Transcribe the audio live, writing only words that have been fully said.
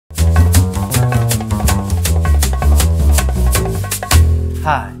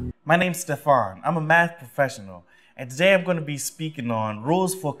Hi, my name's Stefan. I'm a math professional, and today I'm going to be speaking on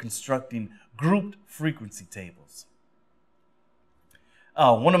rules for constructing grouped frequency tables.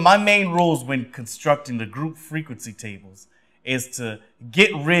 One of my main rules when constructing the group frequency tables is to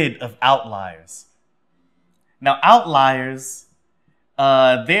get rid of outliers. Now, outliers,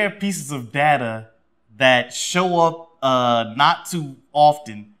 they're pieces of data that show up not too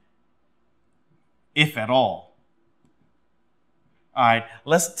often, if at all. All right,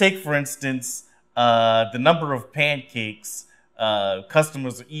 let's take, for instance, the number of pancakes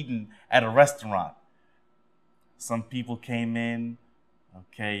customers are eating at a restaurant. Some people came in,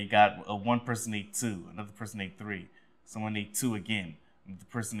 okay, you got one person ate 2, another person ate 3, someone ate 2 again, another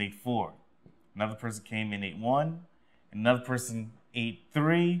person ate 4, another person came in, ate 1, another person ate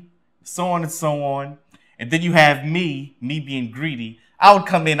 3, so on and so on. And then you have me being greedy. I would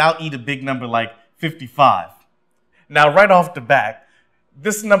come in, I'll eat a big number like 55. Now, right off the bat,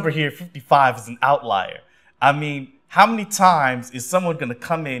 this number here, 55, is an outlier. I mean, how many times is someone going to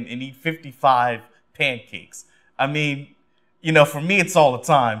come in and eat 55 pancakes? I mean, you know, for me, it's all the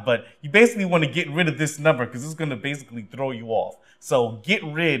time, but you basically want to get rid of this number because it's going to basically throw you off. So get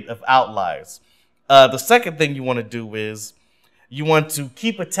rid of outliers. The second thing you want to do is you want to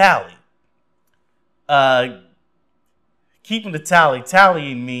keep a tally. Keeping the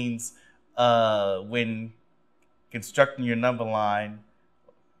tallying means when constructing your number line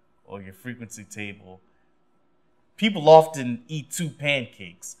or your frequency table, people often eat 2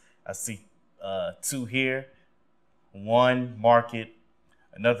 pancakes. I see 2 here, 1, mark it,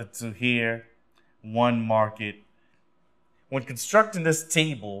 another 2 here, 1, mark it. When constructing this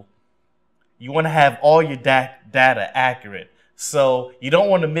table, you want to have all your data accurate. So you don't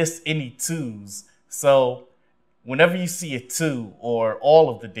want to miss any 2s. So whenever you see a 2 or all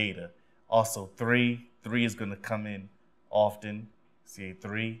of the data, also 3 is going to come in often. See a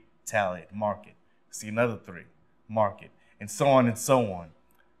 3, tally it, mark it. See another 3, mark it, and so on and so on.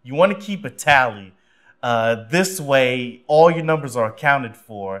 You want to keep a tally. This way, all your numbers are accounted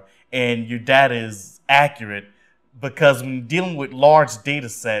for and your data is accurate, because when dealing with large data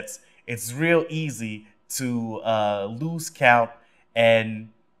sets, it's real easy to lose count and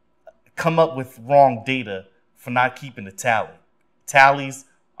come up with wrong data for not keeping a tally. Tallies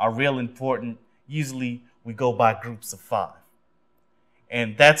are real important. Usually we go by groups of 5.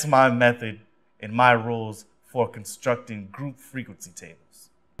 And that's my method and my rules for constructing group frequency tables.